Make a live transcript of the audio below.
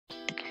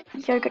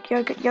Yogurt,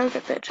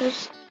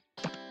 bitches.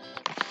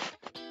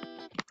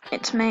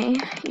 It's me,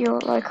 your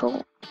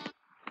local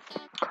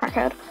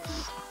crackhead.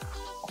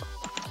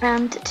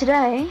 And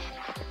today,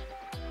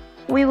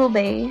 we will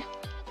be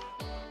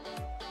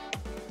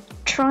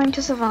trying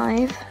to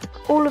survive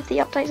all of the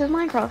updates of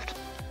Minecraft.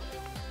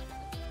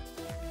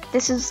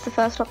 This is the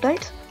first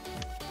update.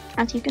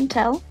 As you can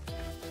tell,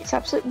 it's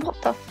absolute.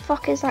 What the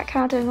fuck is that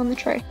cow doing on the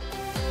tree?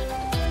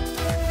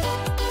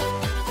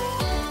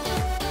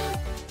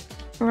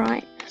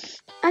 Right.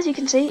 As you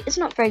can see, it's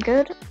not very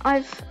good.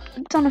 I've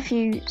done a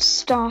few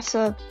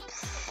starter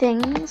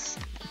things.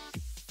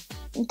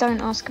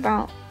 Don't ask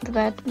about the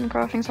bed and the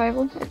crafting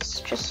table. It's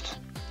just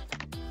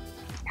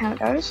how it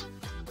goes.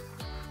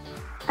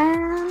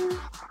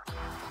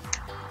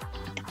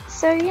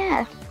 So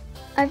yeah,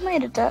 I've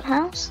made a dirt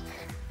house.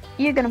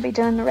 You're gonna be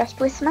doing the rest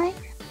with me.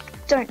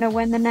 Don't know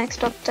when the next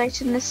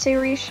update in this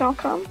series shall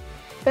come,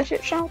 but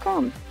it shall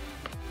come.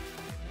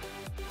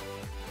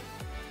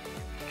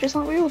 Just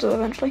like we all do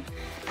eventually.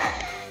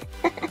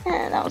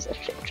 That was a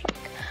shit joke.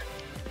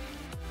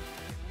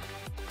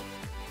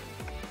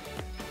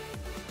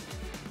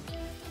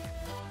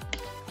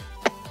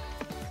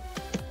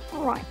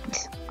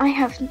 Right, I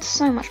have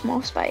so much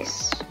more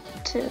space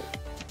to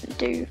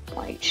do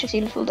my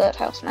shitty little dirt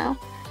house now.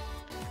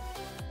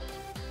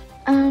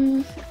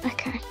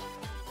 Okay.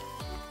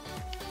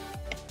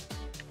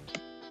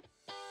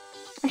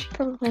 I should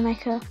probably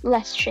make a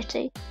less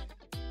shitty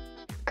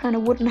kind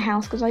of wooden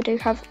house, because I do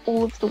have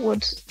all of the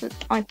wood that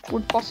I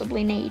would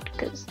possibly need,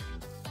 because,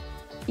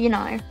 you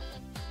know,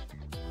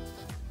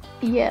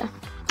 yeah.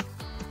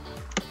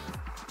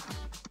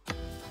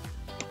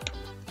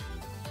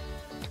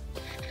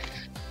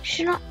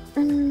 Should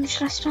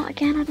I start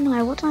again? I don't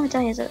know. What time of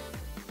day is it?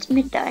 It's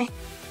midday.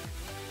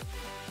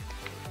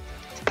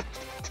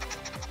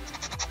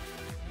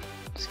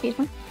 Excuse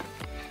me.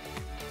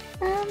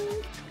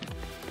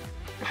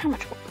 How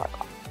much wood have I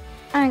got?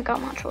 I ain't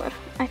got much wood.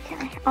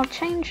 Okay, I'll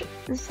change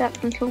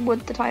that little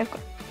wood that I've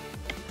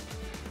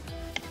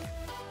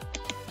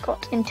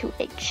got into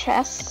a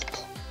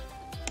chest.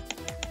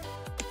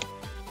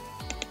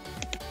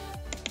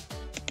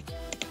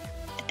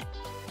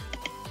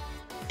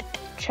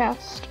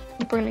 Chest.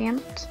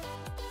 Brilliant.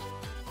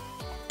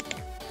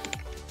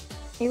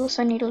 You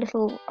also need a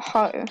little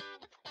hoe.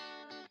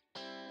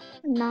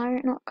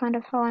 No, not kind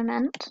of hoe I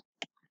meant.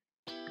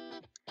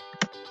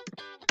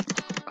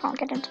 Can't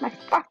get into my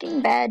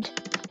fucking bed.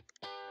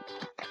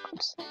 For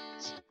God's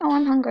sakes. Oh,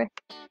 I'm hungry.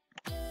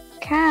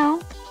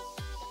 Cow?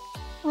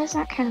 Where's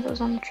that cow that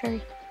was on the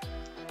tree?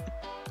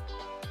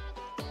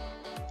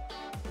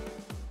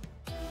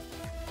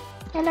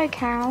 Hello,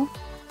 cow.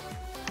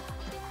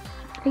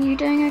 Are you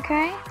doing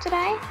okay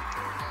today?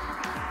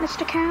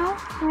 Mr. Cow?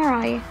 Where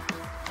are you?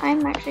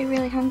 I'm actually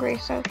really hungry,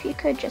 so if you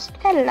could just...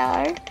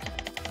 Hello.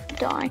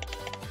 Die.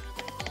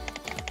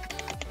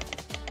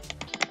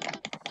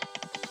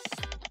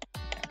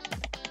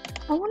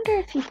 I wonder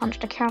if you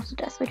punched a cow to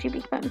death, would you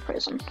be put in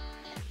prison?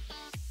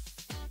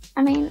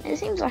 I mean, it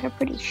seems like a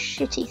pretty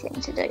shitty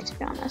thing to do, to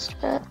be honest,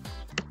 but...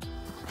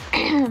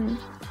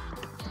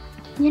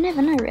 you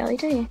never know, really,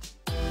 do you?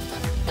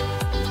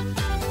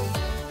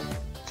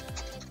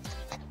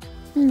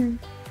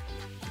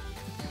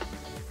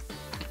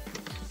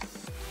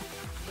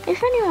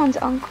 If anyone's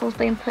uncle's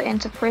been put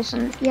into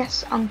prison,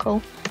 yes,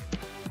 uncle.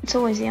 It's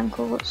always the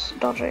uncle that's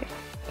dodgy.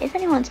 If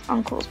anyone's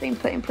uncle's been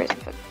put in prison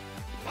for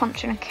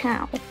punching a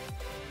cow,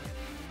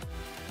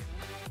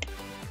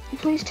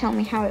 please tell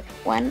me how it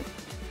went.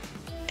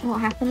 What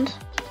happened?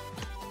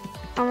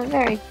 I'm a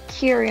very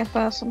curious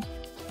person,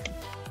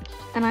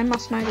 and I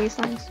must know these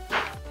things.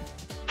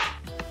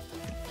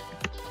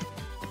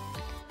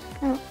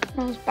 Oh,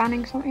 I was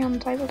banning something on the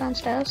table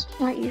downstairs,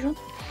 like usual.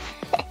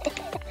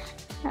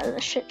 That was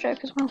a shit joke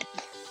as well.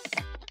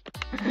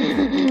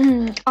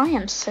 I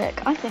am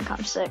sick. I think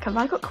I'm sick. Have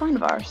I got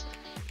coronavirus?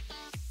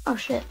 Oh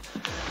shit.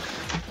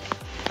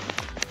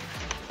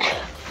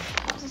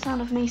 That's the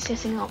sound of me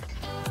sitting up.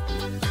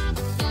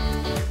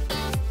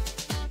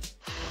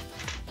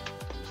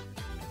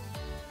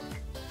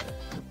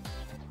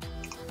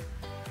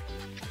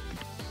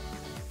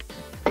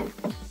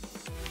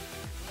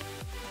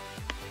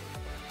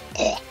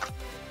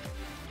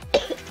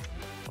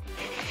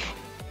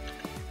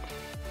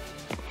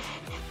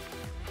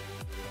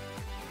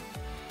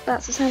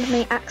 That's the sound of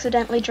me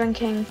accidentally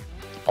drinking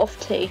off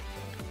tea.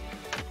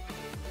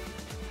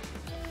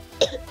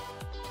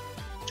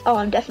 Oh,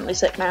 I'm definitely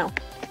sick now.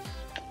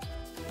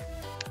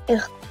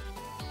 Ugh.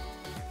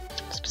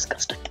 It's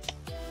disgusting.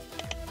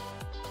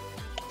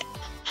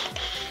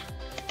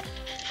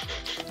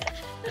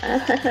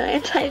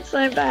 It tastes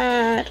so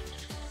bad.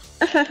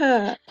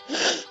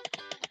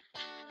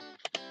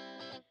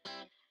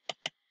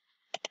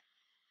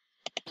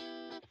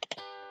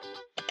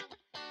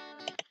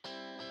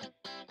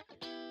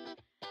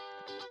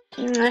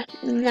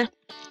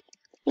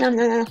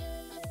 No.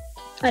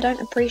 I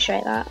don't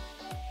appreciate that.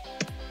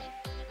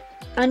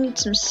 I need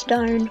some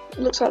stone.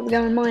 Looks like we're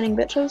going mining,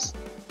 bitches.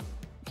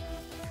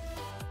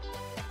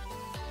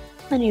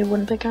 I need a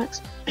wooden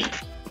pickaxe.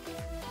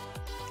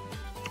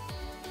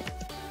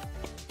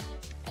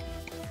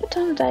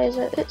 what time of day is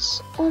it?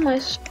 It's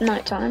almost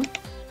night time,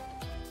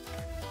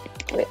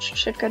 which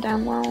should go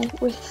down well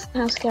with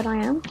how scared I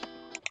am.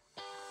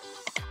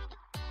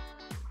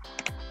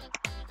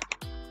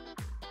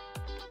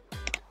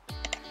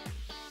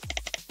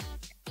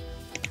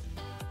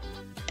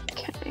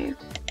 Okay.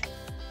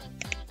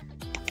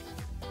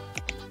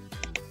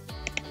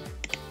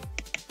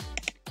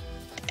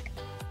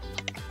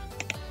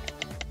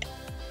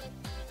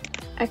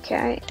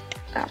 Okay,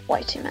 that's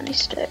way too many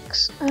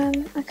sticks.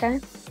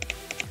 Okay.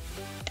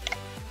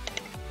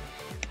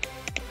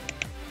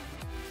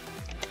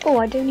 Oh,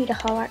 I do need a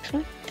hoe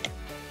actually.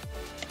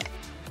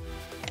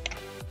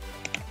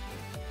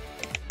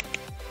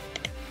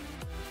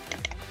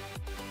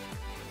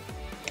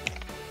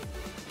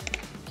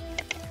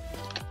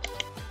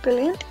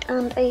 Brilliant,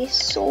 and a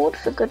sword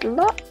for good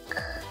luck.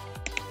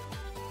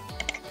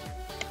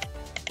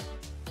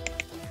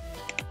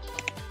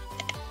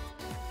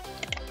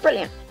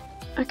 Brilliant.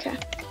 Okay.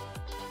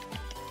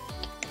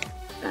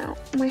 Now,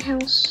 my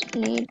house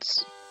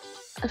needs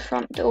a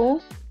front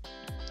door.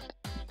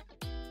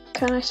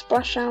 Can I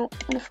splash out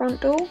on the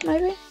front door,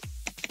 maybe?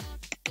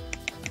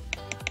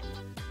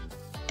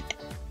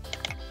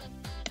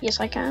 Yes,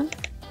 I can.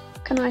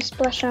 Can I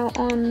splash out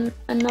on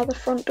another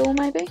front door,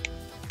 maybe?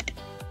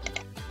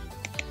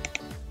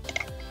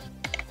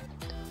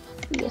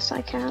 Yes,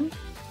 I can.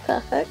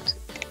 Perfect.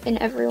 In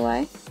every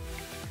way.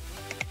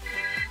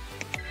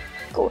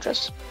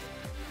 Gorgeous.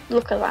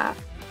 Look at that.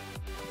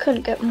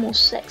 Couldn't get more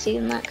sexy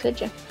than that, could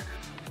you?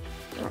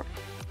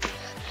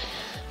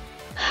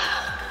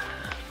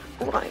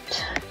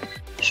 Right.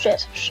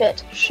 Shit,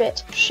 shit,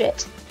 shit,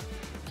 shit.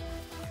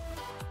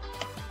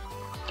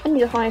 I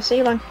need a higher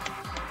ceiling.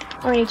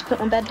 Or I need to put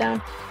my bed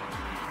down.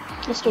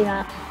 Let's do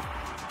that.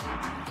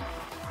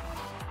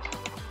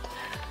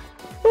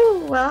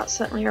 Ooh, well, that's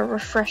certainly a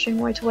refreshing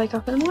way to wake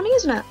up in the morning,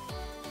 isn't it?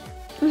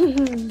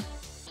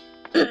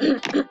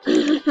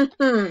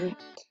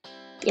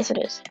 Yes, it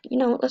is. You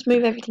know what, let's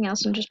move everything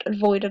else and just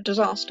avoid a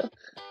disaster.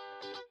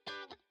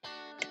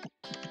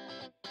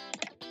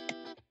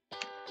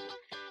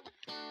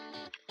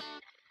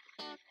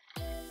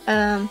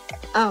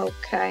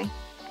 Okay.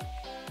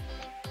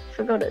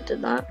 Forgot it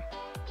did that.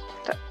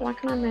 But why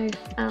can I move?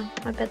 Oh,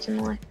 my bed's in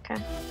the way.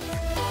 Okay.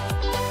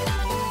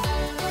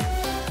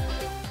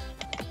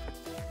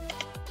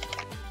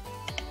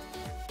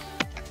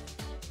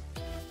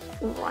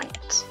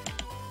 Right.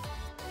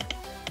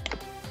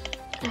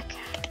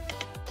 Okay.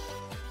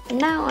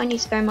 Now I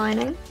need to go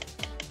mining.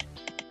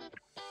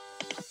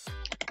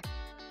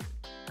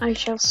 I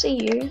shall see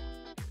you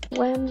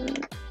when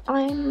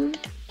I'm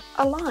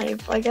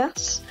alive, I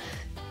guess.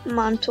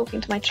 I'm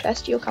talking to my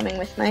chest, you're coming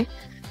with me.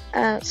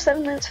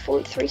 7 minutes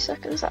 43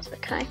 seconds, that's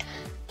okay.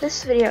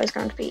 This video is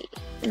going to be...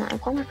 No,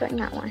 what am I putting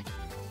that way?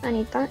 I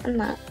need that and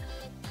that.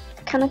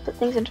 Can I put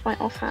things into my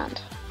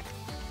offhand?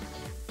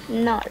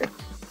 No.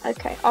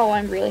 Okay. Oh,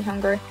 I'm really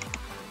hungry.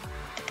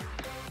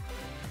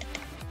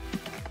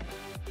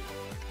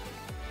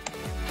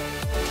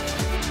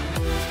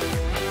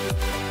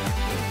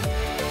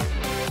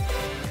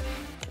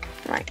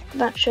 Right,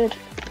 that should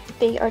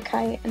be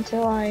okay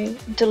until I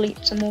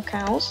delete some more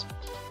cows.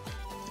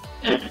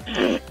 Is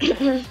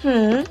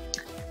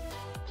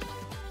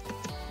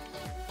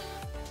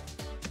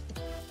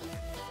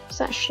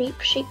that sheep?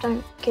 Sheep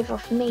don't give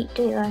off meat,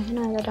 do they?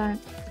 No, they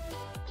don't.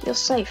 You're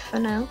safe for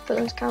now, but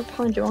those cows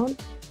behind you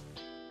aren't.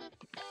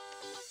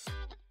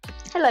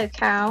 Hello,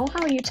 cow.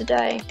 How are you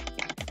today?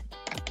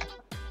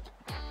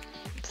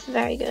 It's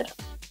very good.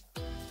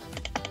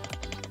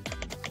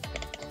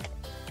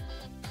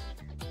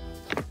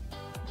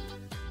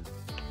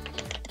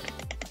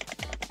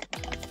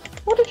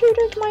 What did you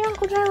do to my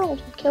Uncle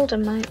Gerald? Killed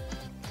him, mate.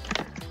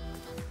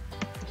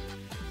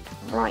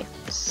 Right.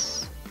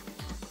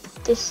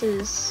 This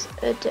is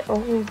a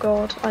oh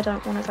god, I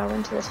don't want to go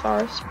into this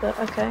forest, but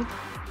okay.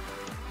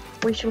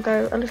 We shall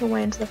go a little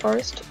way into the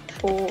forest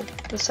for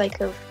the sake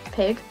of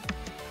pig.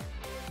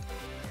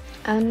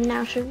 And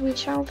now we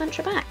shall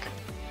venture back.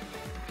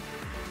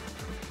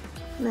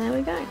 There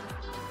we go.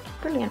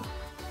 Brilliant.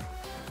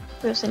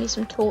 We also need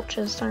some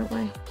torches, don't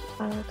we?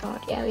 Oh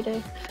god, yeah we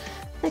do.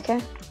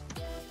 Okay.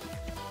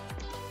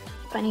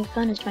 But I need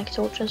furnace to make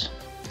torches.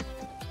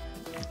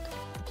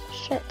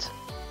 Shit.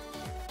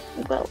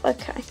 Well,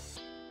 okay.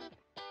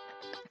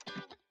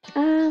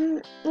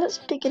 Let's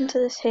dig into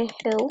this here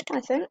hill, I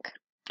think.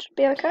 Should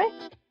be okay.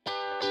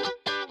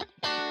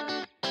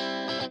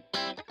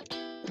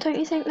 Don't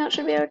you think that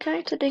should be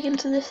okay, to dig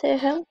into this here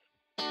hill?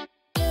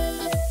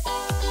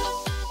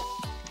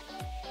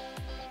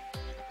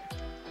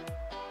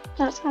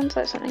 That sounds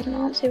like something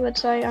Nancy would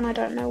say, and I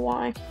don't know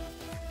why.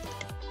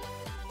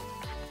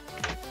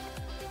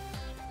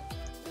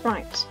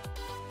 Right.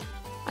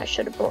 I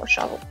should have brought a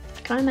shovel.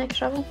 Can I make a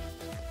shovel?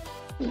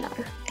 No.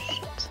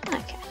 Shit.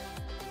 Okay.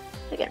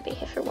 We're gonna be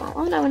here for a while.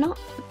 Oh no, we're not.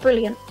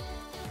 Brilliant.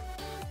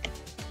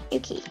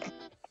 Okay.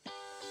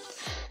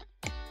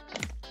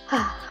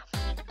 Ah.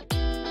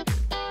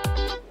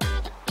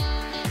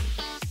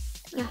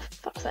 Oh,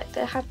 fuck's sake.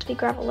 There had to be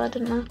gravel there,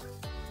 didn't there?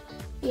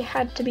 You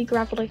had to be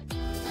gravelly.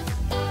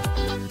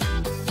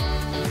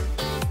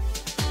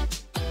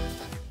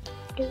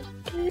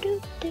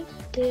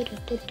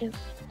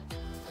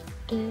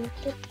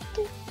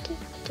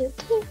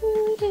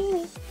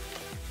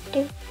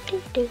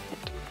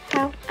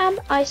 How am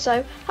I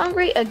so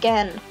hungry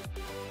again?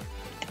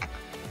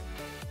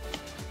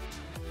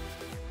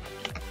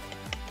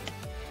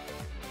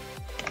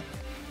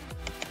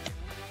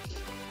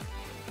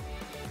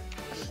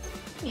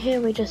 Here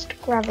we're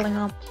just graveling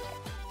up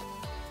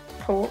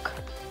pork.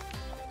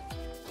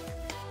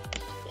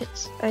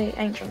 It's an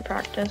ancient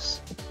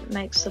practice. It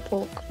makes the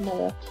pork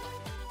more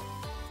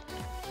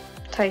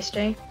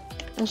tasty.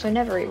 Also,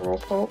 never eat raw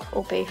pork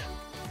or beef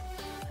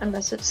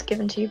unless it's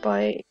given to you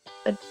by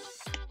a...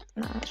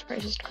 No, that's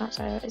racist. I can't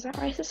say that. Is that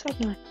racist? I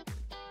don't know.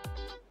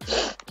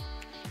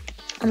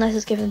 Unless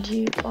it's given to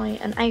you by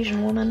an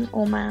Asian woman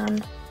or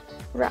man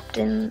wrapped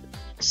in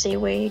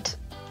seaweed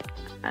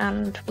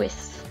and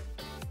with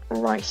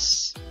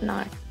rice.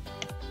 No.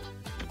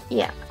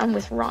 Yeah, and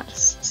with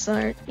rice.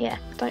 So, yeah,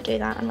 don't do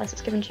that unless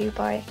it's given to you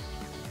by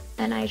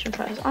an Asian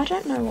person. I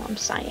don't know what I'm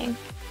saying.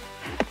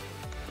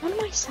 What am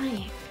I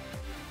saying?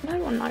 No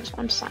one knows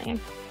what I'm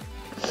saying.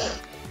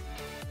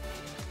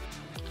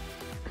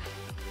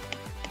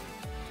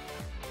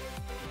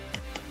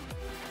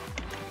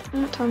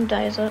 What time of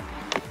day is it?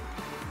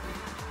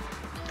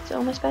 Is it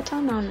almost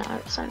bedtime? Oh no,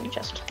 it's only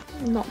just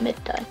not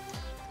midday.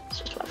 It's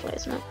just lovely,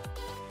 isn't it?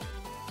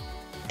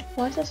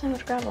 Why is there so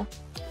much gravel?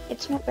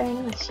 It's not very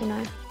nice, you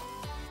know,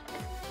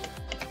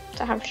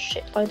 to have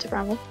shitloads of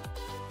gravel.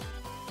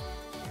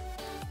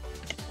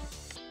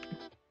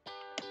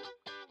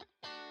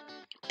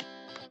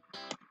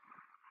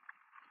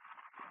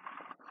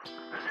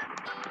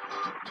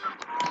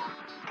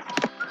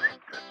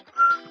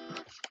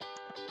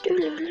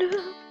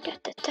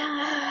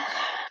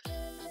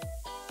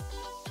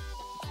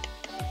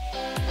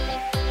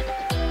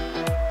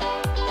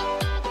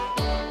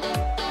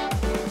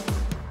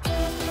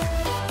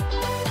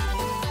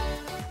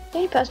 The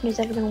only person who's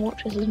ever going to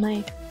watch this is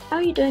me. How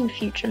are you doing,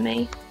 future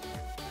me?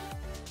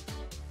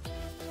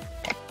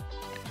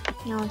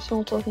 Now I'm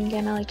still talking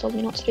again. Ellie told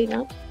me not to do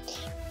that.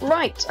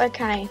 Right,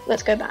 okay,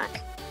 let's go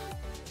back.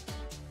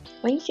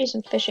 We need to do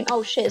some fishing.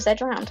 Oh shit, is there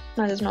drowned?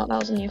 No, there's not. That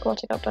was in the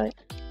aquatic update.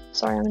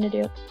 Sorry, I'm an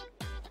idiot.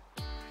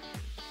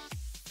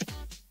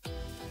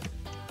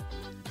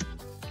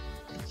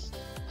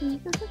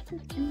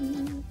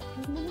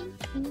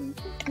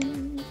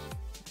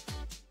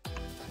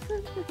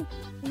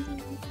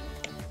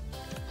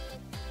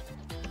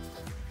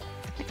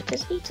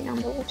 Does eating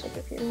underwater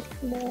give you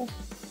more?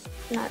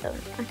 No, it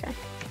doesn't. Okay.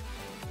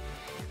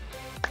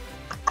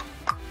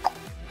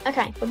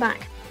 Okay, we're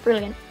back.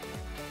 Brilliant.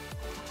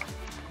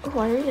 Oh,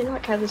 I really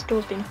like how this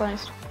door's been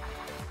closed.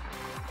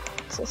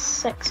 It's a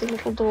sexy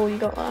little door you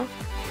got there.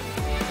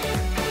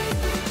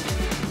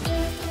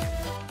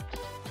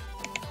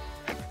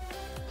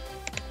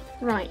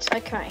 Right,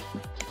 okay.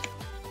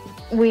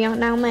 We are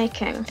now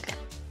making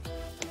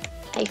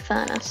a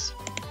furnace.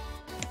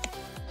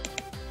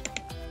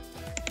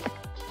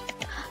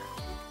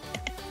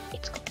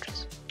 It's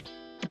gorgeous.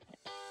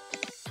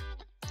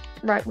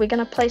 Right, we're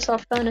gonna place our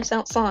furnace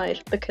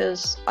outside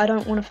because I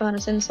don't want a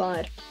furnace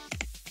inside.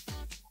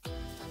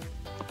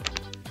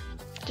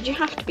 Did you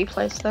have to be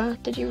placed there?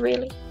 Did you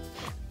really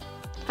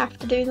have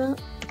to do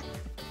that?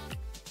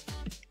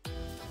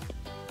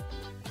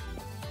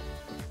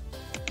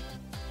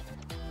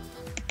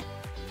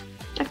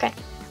 Okay,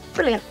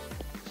 brilliant.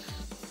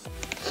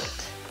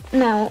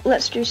 Now,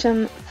 let's do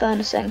some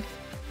furnacing.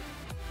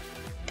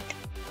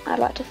 I'd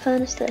like to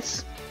furnace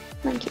this.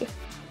 Thank you.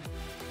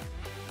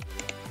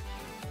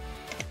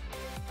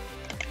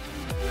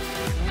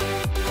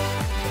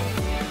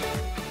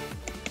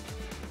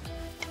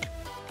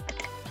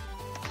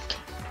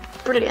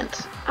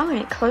 Brilliant. Oh, and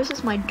it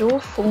closes my door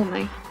for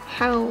me.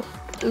 How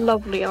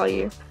lovely are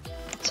you?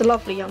 It's a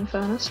lovely young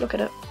furnace, look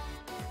at it.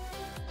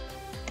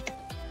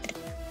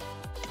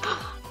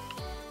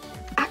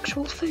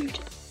 Actual food.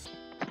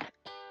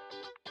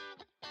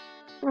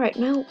 Right,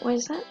 now,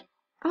 where's that?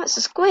 Oh, it's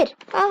a squid.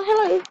 Oh,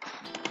 hello.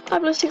 My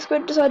ballistic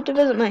squid decided to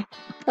visit me.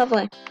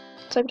 Lovely.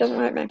 Let's hope it doesn't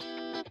hurt me.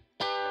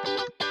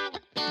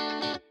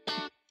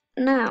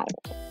 Now,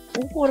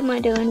 what am I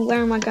doing? Where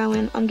am I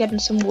going? I'm getting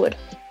some wood.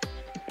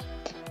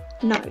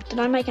 No, did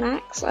I make an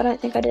axe? I don't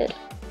think I did.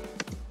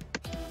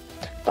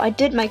 But I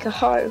did make a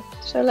hoe,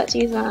 so let's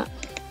use that.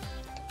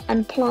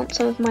 And plant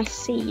some of my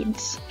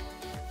seeds.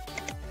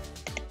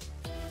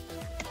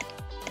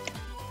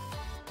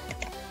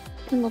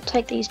 And we'll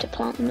take these to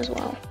plant them as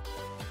well.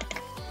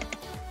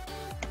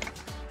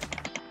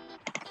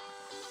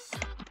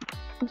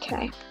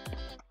 Okay.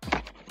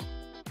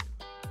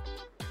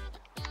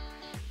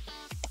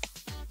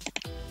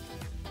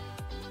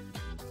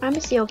 I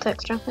miss the old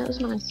texture, that was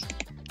nice.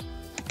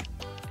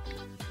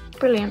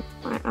 Brilliant.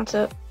 Right, that's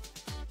it.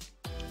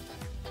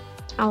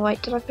 Oh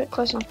wait, did I put it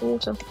close enough to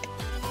water?